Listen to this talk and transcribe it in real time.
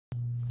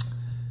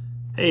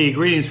Hey,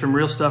 greetings from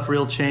Real Stuff,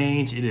 Real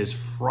Change. It is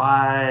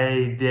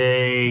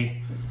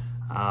Friday,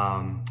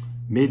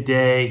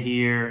 midday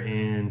here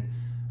in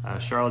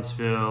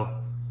Charlottesville.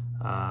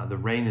 The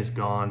rain is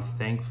gone,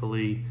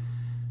 thankfully,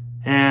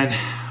 and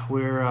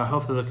we're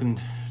hopefully looking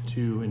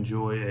to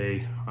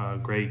enjoy a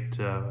great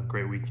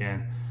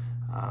weekend.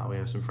 We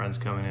have some friends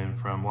coming in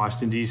from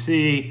Washington,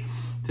 D.C.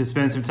 to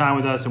spend some time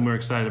with us, and we're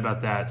excited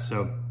about that.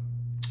 So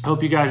I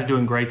hope you guys are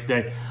doing great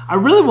today. I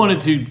really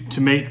wanted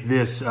to make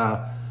this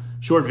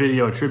short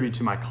video a tribute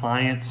to my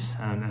clients,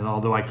 and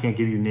although I can't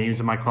give you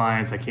names of my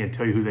clients, I can't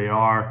tell you who they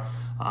are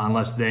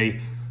unless they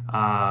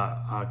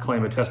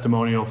claim a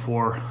testimonial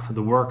for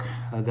the work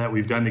that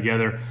we've done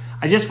together.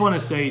 I just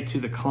want to say to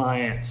the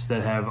clients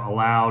that have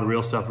allowed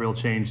Real Stuff, Real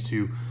Change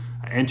to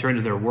enter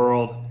into their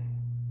world,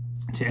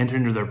 to enter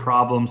into their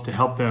problems, to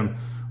help them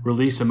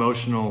release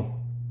emotional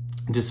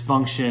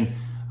dysfunction,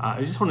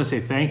 I just want to say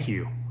thank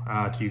you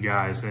to you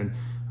guys. And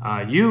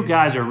you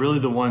guys are really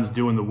the ones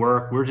doing the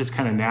work. We're just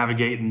kind of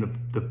navigating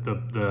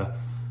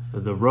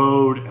the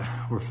road.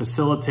 We're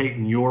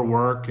facilitating your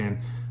work, and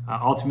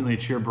ultimately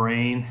it's your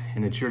brain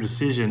and it's your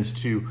decisions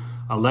to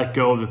let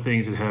go of the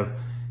things that have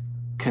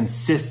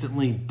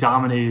consistently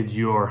dominated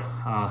your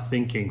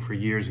thinking for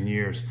years and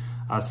years.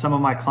 Some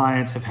of my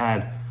clients have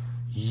had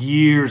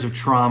years of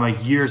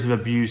trauma, years of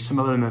abuse. Some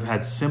of them have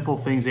had simple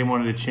things they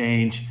wanted to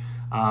change,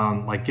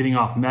 like getting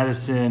off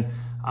medicine.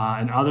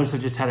 And others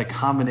have just had a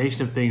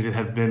combination of things that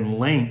have been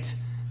linked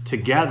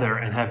together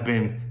and have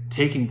been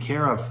taken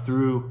care of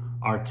through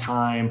our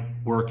time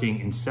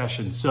working in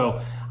session.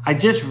 So I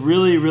just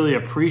really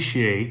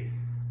appreciate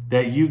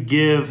that you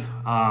give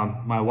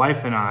my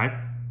wife and I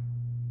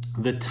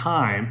the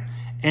time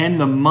and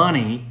the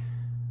money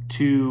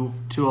to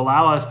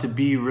allow us to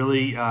be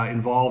really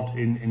involved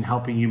in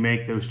helping you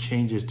make those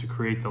changes to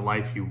create the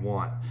life you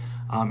want.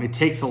 It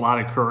takes a lot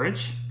of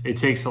courage. It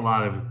takes a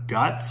lot of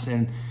guts,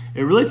 and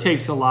it really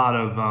takes a lot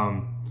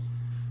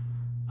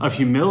of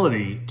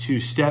humility to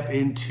step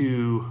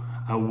into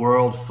a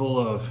world full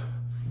of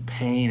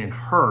pain and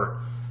hurt,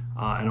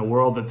 and a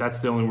world that's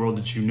the only world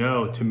that you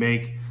know, to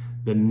make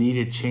the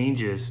needed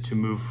changes to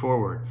move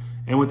forward.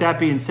 And with that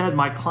being said,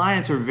 my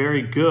clients are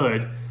very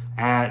good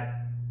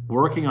at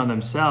working on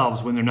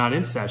themselves when they're not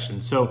in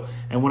session. So,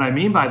 and what I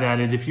mean by that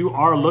is, if you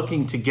are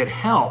looking to get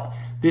help,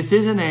 this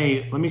isn't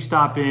a, let me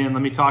stop in,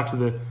 let me talk to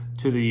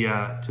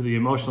the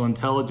emotional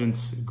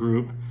intelligence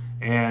group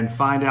and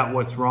find out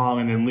what's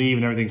wrong and then leave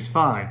and everything's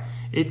fine.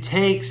 It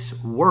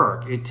takes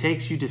work. It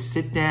takes you to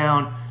sit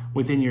down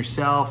within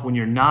yourself when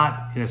you're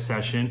not in a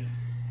session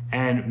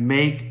and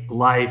make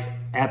life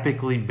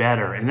epically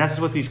better. And that's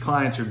what these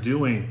clients are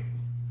doing.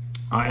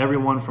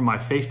 Everyone from my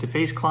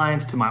face-to-face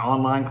clients to my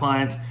online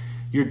clients,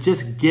 you're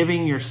just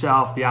giving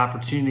yourself the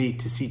opportunity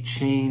to see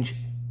change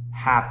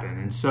happen.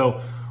 And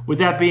so with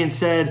that being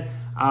said,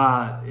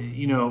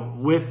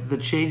 with the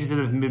changes that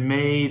have been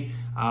made,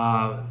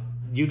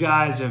 you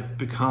guys have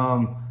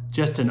become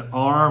just an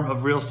arm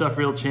of Real Stuff,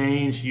 Real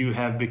Change. You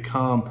have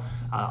become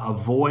a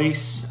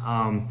voice.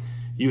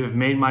 You have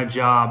made my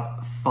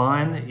job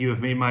fun. You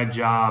have made my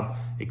job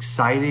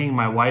exciting.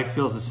 My wife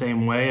feels the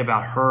same way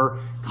about her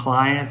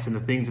clients and the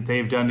things that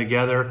they've done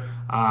together,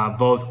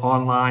 both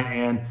online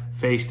and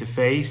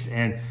face-to-face.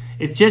 And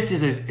it just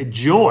is a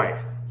joy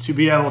to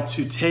be able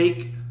to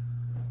take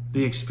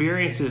the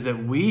experiences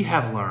that we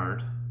have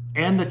learned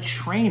and the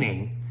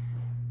training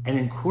and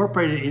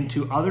incorporate it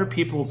into other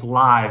people's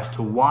lives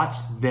to watch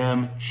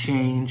them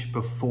change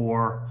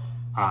before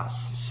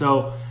us.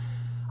 So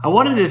I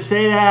wanted to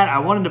say that. I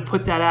wanted to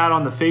put that out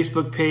on the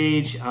Facebook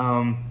page.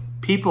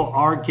 People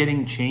are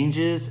getting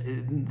changes.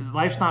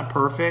 Life's not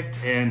perfect,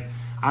 and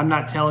I'm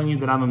not telling you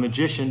that I'm a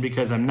magician,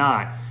 because I'm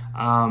not.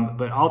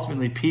 But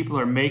ultimately, people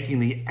are making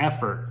the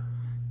effort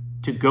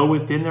to go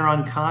within their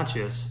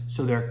unconscious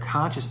so their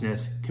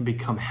consciousness can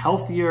become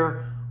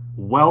healthier,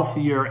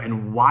 wealthier,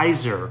 and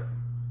wiser,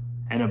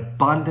 and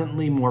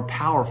abundantly more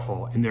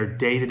powerful in their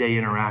day-to-day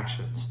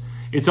interactions.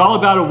 It's all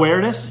about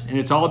awareness, and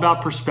it's all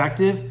about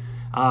perspective,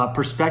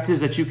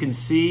 perspectives that you can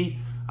see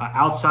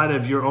outside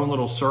of your own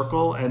little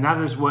circle, and that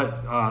is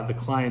what the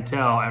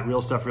clientele at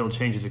Real Stuff, Real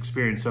Change has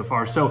experienced so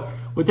far. So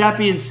with that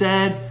being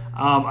said,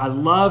 I'd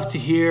love to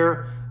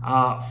hear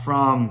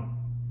from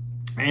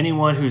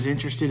anyone who's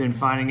interested in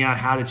finding out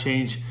how to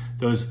change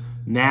those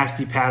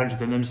nasty patterns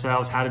within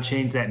themselves, how to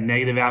change that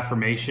negative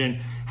affirmation,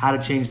 how to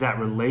change that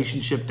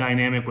relationship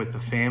dynamic with the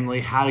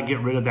family, how to get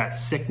rid of that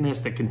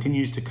sickness that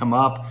continues to come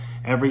up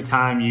every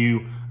time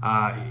you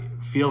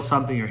feel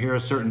something or hear a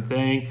certain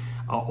thing,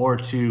 or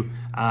to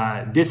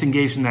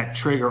disengage from that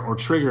trigger or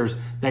triggers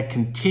that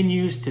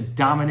continues to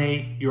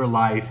dominate your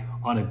life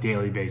on a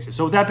daily basis.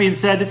 So with that being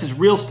said, this is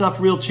Real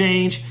Stuff, Real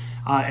Change.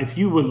 If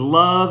you would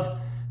love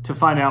to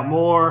find out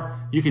more,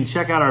 you can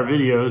check out our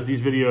videos.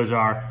 These videos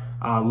are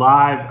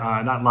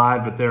live, not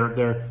live, but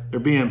they're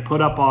being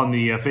put up on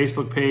the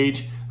Facebook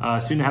page.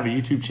 Soon to have a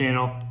YouTube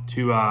channel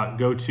to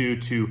go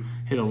to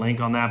hit a link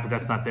on that, but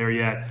that's not there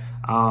yet.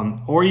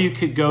 Or you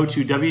could go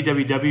to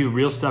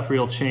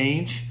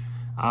www.realstuffrealchange.com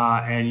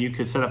and you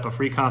could set up a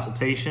free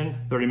consultation,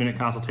 30-minute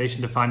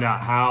consultation, to find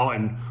out how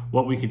and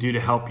what we could do to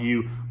help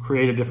you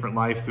create a different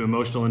life through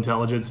emotional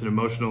intelligence and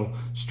emotional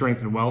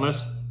strength and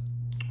wellness.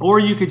 Or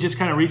you could just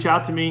kind of reach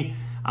out to me,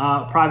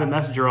 private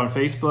messenger on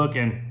Facebook,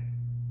 and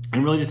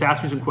really just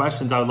ask me some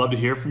questions. I would love to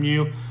hear from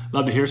you.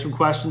 Love to hear some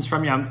questions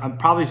from you. I'm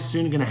probably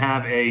soon going to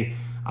have a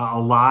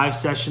live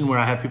session where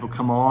I have people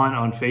come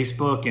on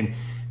Facebook and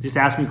just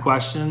ask me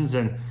questions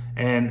and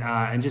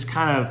just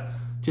kind of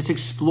just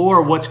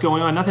explore what's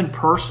going on. Nothing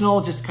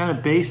personal, just kind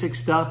of basic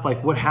stuff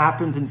like what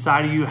happens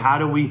inside of you. How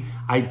do we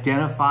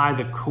identify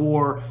the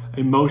core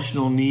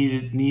emotional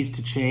needs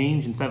to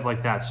change and stuff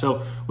like that.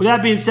 So with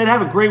that being said,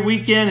 have a great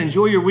weekend.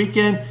 Enjoy your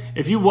weekend.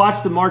 If you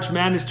watch the March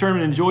Madness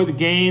tournament, enjoy the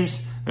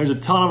games. There's a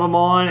ton of them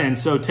on, and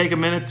so take a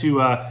minute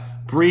to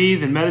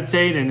breathe and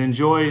meditate and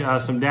enjoy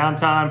some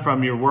downtime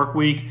from your work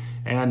week.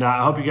 And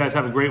I hope you guys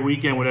have a great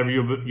weekend, whatever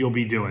you'll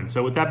be doing.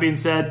 So with that being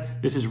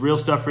said, this is Real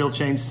Stuff, Real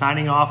Change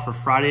signing off for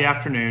Friday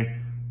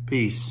afternoon.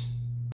 Peace.